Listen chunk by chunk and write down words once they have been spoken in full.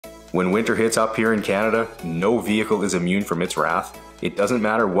When winter hits up here in Canada, no vehicle is immune from its wrath. It doesn't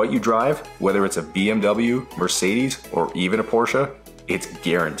matter what you drive, whether it's a BMW, Mercedes, or even a Porsche, it's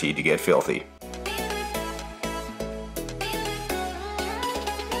guaranteed to get filthy.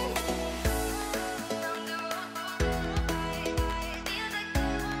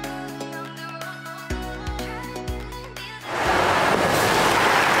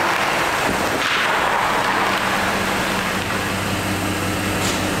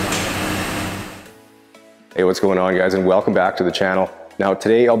 Hey, what's going on, guys, and welcome back to the channel. Now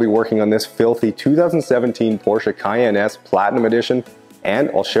today I'll be working on this filthy 2017 Porsche Cayenne S Platinum Edition,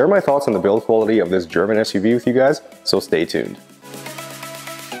 and I'll share my thoughts on the build quality of this German SUV with you guys, so stay tuned.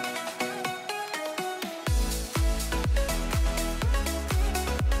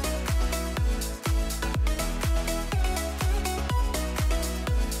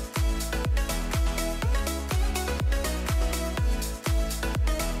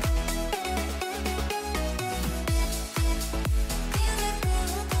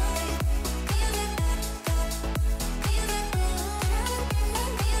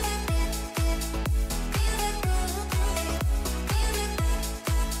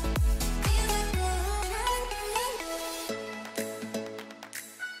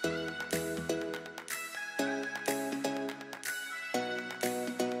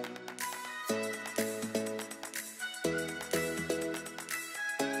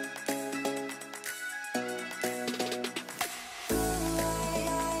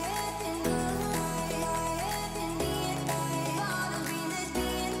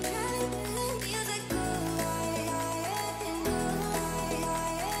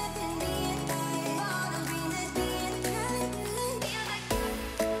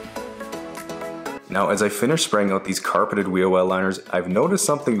 Now, as I finish spraying out these carpeted wheel well liners, I've noticed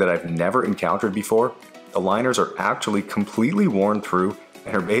something that I've never encountered before. The liners are actually completely worn through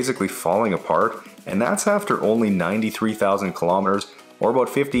and are basically falling apart, and that's after only 93,000 kilometers, or about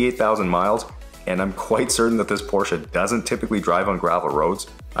 58,000 miles, and I'm quite certain that this Porsche doesn't typically drive on gravel roads.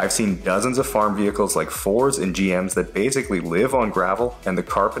 I've seen dozens of farm vehicles like Fords and GMs that basically live on gravel, and the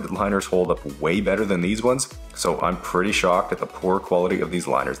carpeted liners hold up way better than these ones, so I'm pretty shocked at the poor quality of these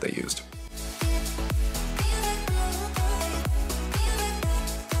liners they used.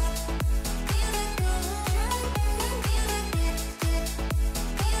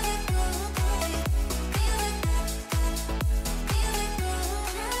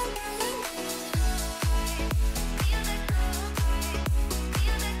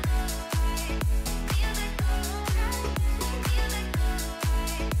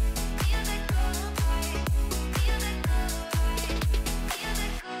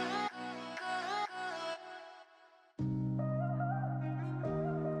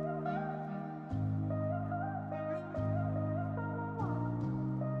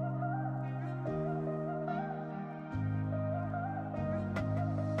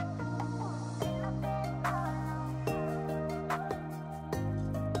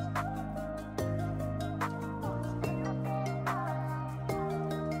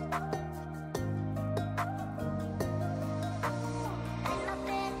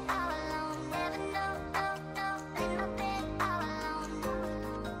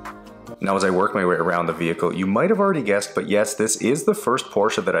 Now, as I work my way around the vehicle, you might have already guessed, but yes, this is the first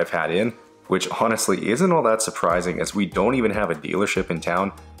Porsche that I've had in, which honestly isn't all that surprising as we don't even have a dealership in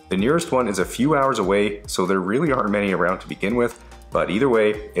town. The nearest one is a few hours away, so there really aren't many around to begin with, but either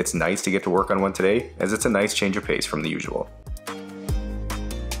way, it's nice to get to work on one today, as it's a nice change of pace from the usual.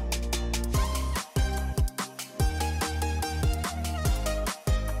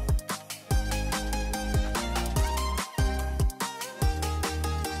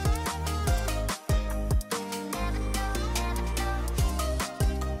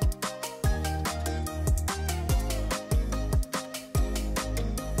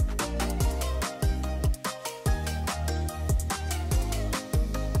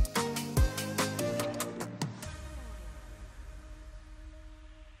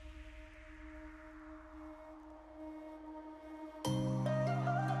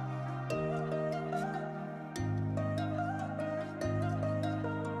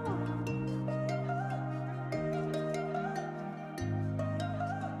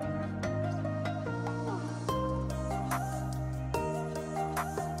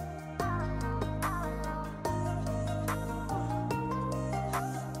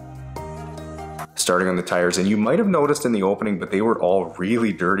 Starting on the tires, and you might have noticed in the opening, but they were all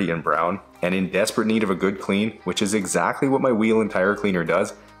really dirty and brown and in desperate need of a good clean, which is exactly what my wheel and tire cleaner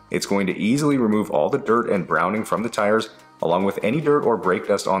does. It's going to easily remove all the dirt and browning from the tires, along with any dirt or brake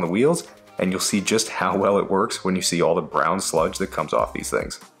dust on the wheels, and you'll see just how well it works when you see all the brown sludge that comes off these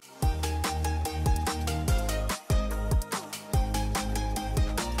things.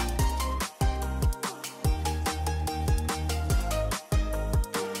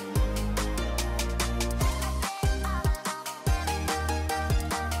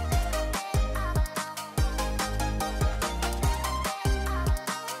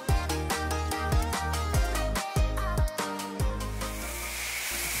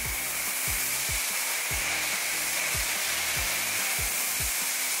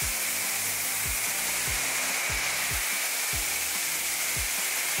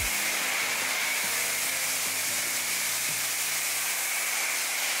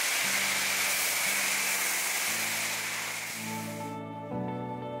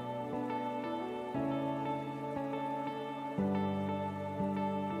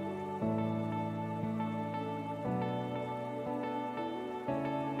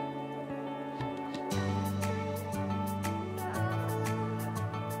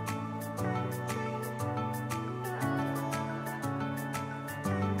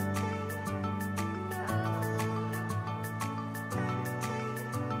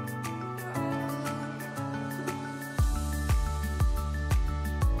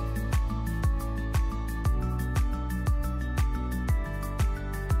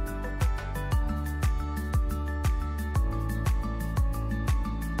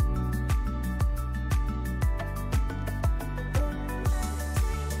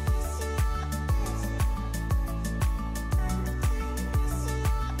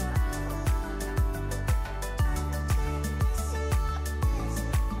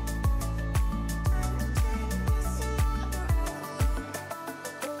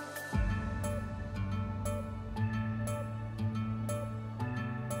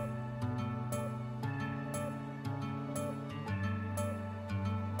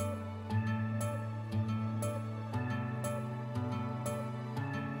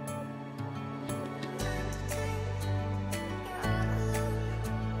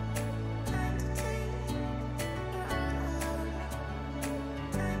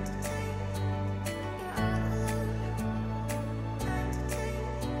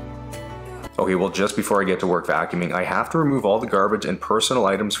 Okay, well, just before I get to work vacuuming, I have to remove all the garbage and personal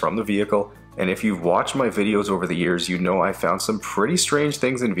items from the vehicle. And if you've watched my videos over the years, you know I found some pretty strange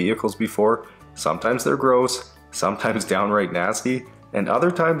things in vehicles before. Sometimes they're gross, sometimes downright nasty, and other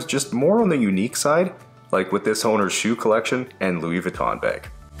times just more on the unique side, like with this owner's shoe collection and Louis Vuitton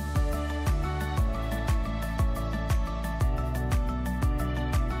bag.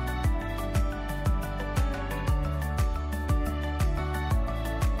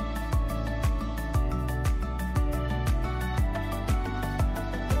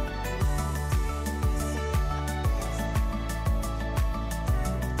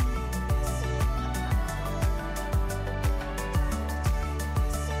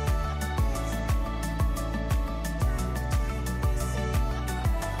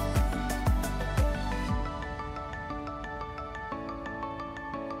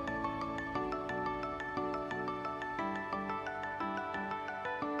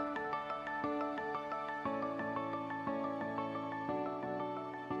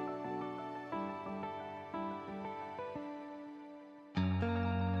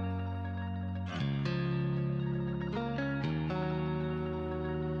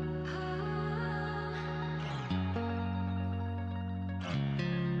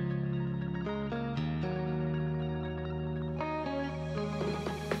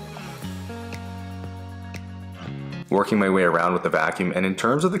 Working my way around with the vacuum, and in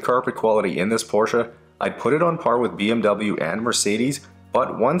terms of the carpet quality in this Porsche, I'd put it on par with BMW and Mercedes,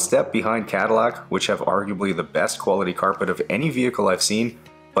 but one step behind Cadillac, which have arguably the best quality carpet of any vehicle I've seen.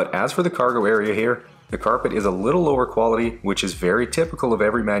 But as for the cargo area here, the carpet is a little lower quality, which is very typical of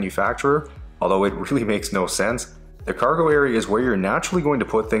every manufacturer, although it really makes no sense. The cargo area is where you're naturally going to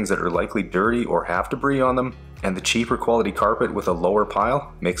put things that are likely dirty or have debris on them, and the cheaper quality carpet with a lower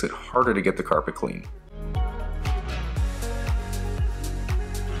pile makes it harder to get the carpet clean.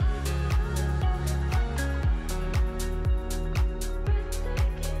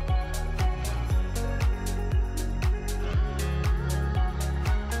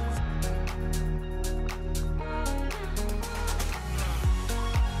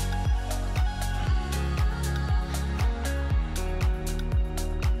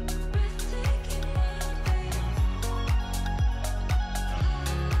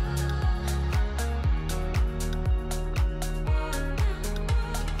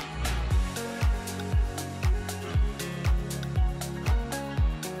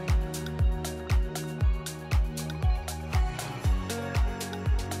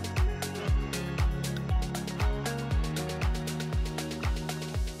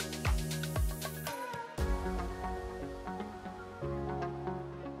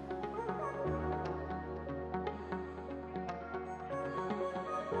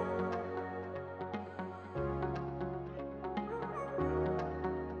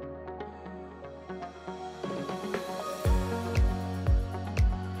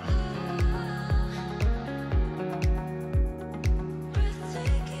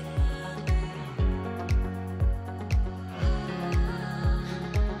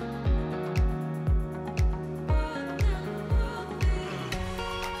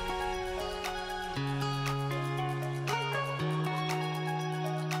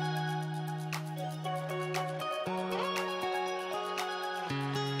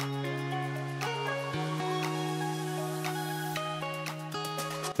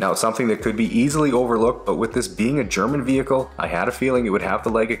 Now, something that could be easily overlooked, but with this being a German vehicle, I had a feeling it would have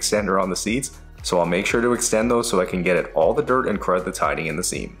the leg extender on the seats, so I'll make sure to extend those so I can get at all the dirt and crud that's hiding in the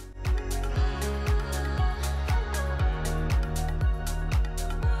seam.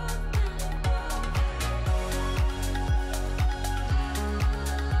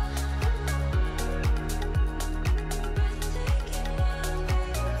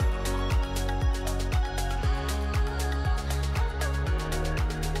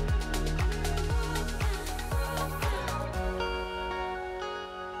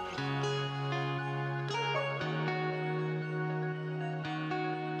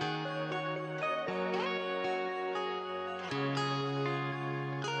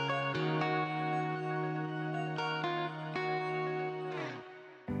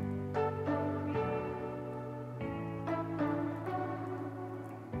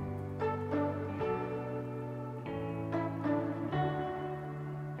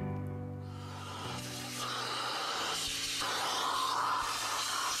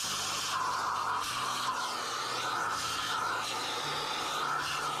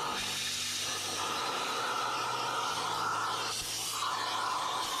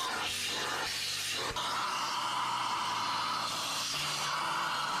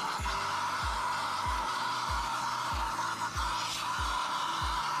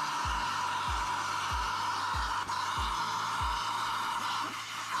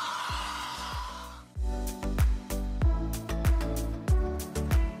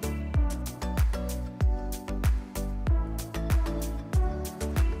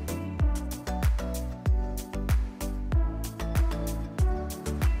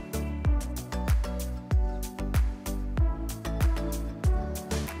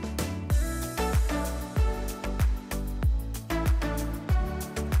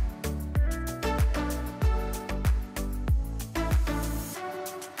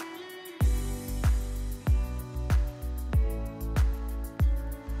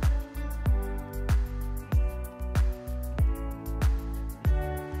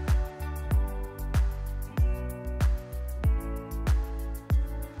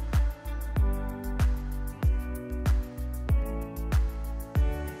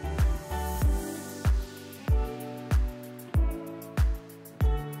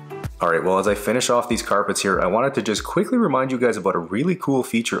 Alright, well as I finish off these carpets here, I wanted to just quickly remind you guys about a really cool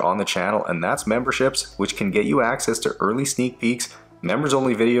feature on the channel, and that's memberships, which can get you access to early sneak peeks, members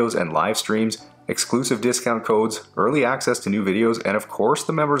only videos and live streams, exclusive discount codes, early access to new videos, and of course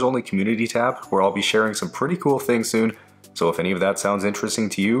the members only community tab, where I'll be sharing some pretty cool things soon. So if any of that sounds interesting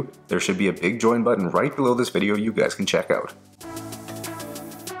to you, there should be a big join button right below this video you guys can check out.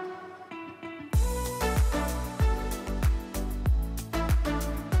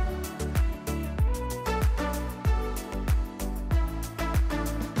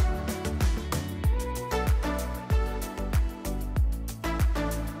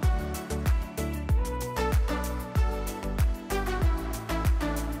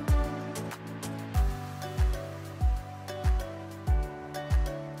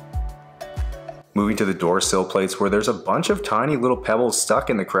 Moving to the door sill plates, where there's a bunch of tiny little pebbles stuck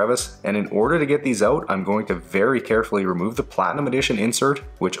in the crevice, and in order to get these out, I'm going to very carefully remove the Platinum Edition insert,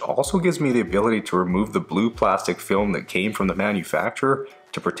 which also gives me the ability to remove the blue plastic film that came from the manufacturer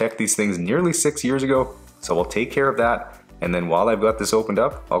to protect these things nearly 6 years ago. So I'll take care of that, and then while I've got this opened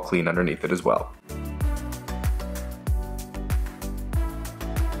up, I'll clean underneath it as well.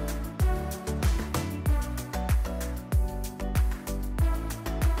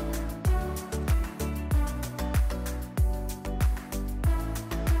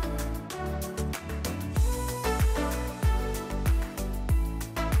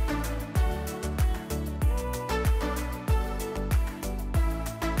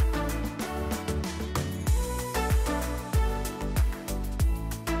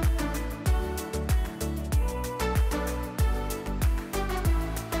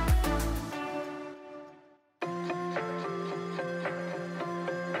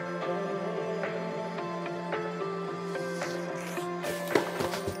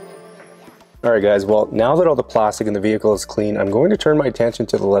 Alright guys, well now that all the plastic in the vehicle is clean, I'm going to turn my attention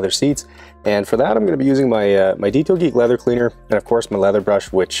to the leather seats, and for that I'm going to be using my my Detail Geek leather cleaner, and of course my leather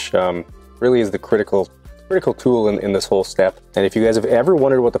brush, which really is the critical tool in this whole step. And if you guys have ever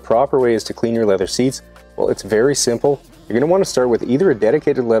wondered what the proper way is to clean your leather seats, well, it's very simple. You're going to want to start with either a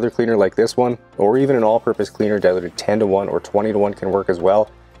dedicated leather cleaner like this one, or even an all-purpose cleaner diluted 10-to-1 or 20-to-1 can work as well.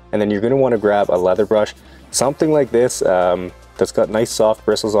 And then you're going to want to grab a leather brush, something like this, that's got nice soft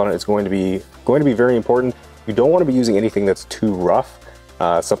bristles on it. It's going to be very important. You don't want to be using anything that's too rough,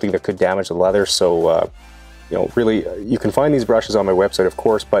 something that could damage the leather. So you know, really, you can find these brushes on my website, of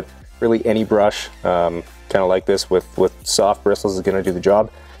course, but really any brush kind of like this with soft bristles is going to do the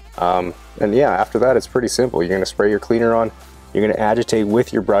job. And yeah, after that it's pretty simple. You're going to spray your cleaner on, you're going to agitate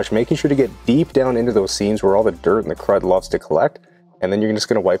with your brush, making sure to get deep down into those seams where all the dirt and the crud loves to collect, and then you're just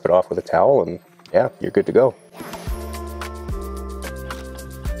going to wipe it off with a towel, and yeah, you're good to go.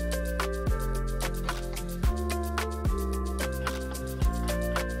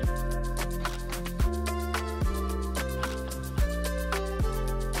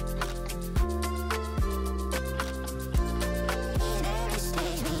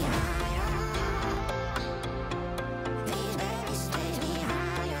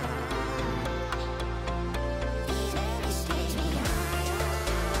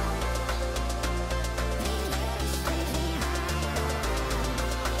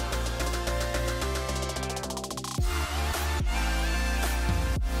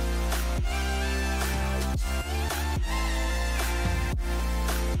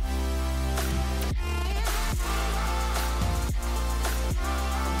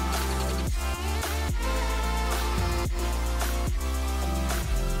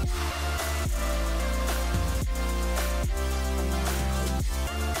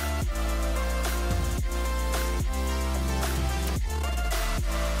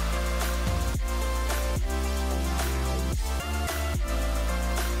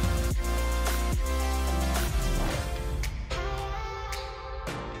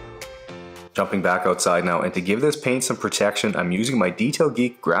 Jumping back outside now, and to give this paint some protection, I'm using my Detail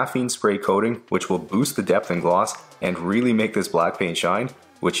Geek graphene spray coating, which will boost the depth and gloss and really make this black paint shine,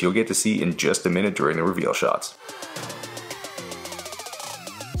 which you'll get to see in just a minute during the reveal shots.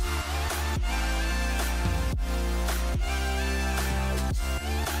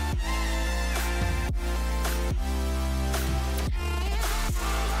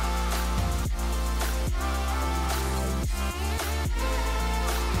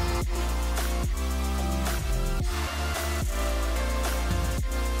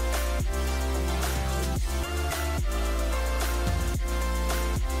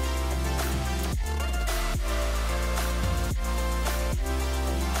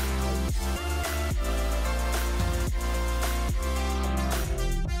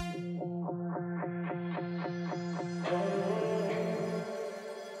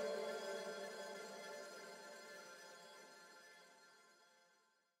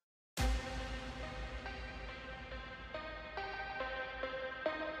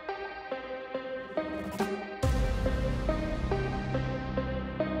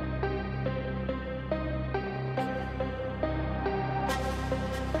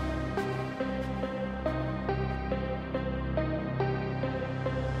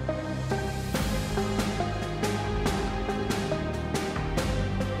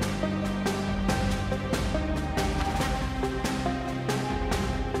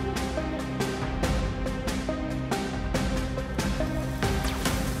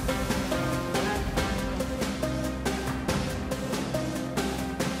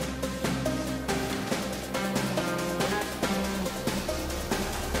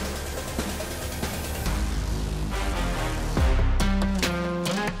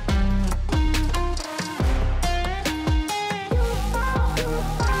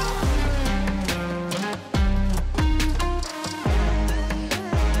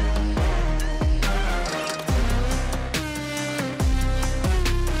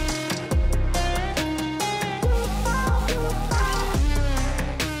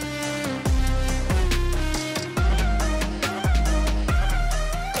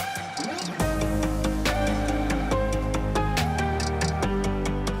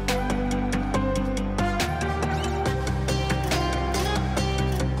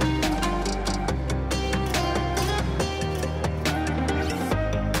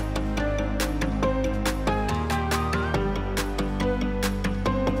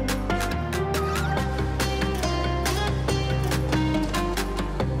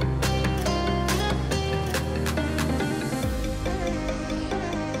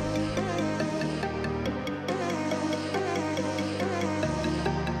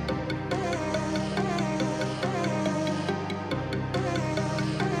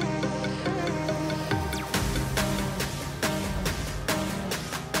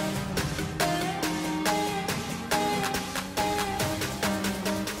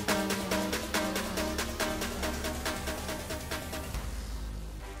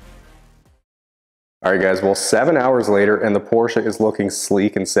 All right guys, well 7 hours later and the Porsche is looking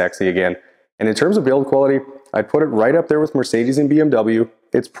sleek and sexy again. And in terms of build quality, I'd put it right up there with Mercedes and BMW.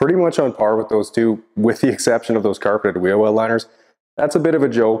 It's pretty much on par with those two, with the exception of those carpeted wheel well liners. That's a bit of a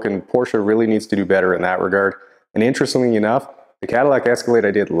joke, and Porsche really needs to do better in that regard. And interestingly enough, the Cadillac Escalade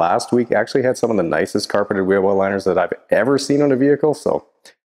I did last week actually had some of the nicest carpeted wheel well liners that I've ever seen on a vehicle. So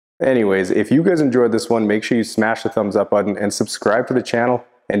anyways, if you guys enjoyed this one, make sure you smash the thumbs up button and subscribe to the channel.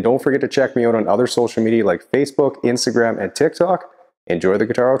 And don't forget to check me out on other social media like Facebook, Instagram, and TikTok. Enjoy the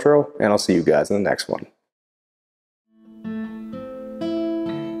guitar outro, and I'll see you guys in the next one.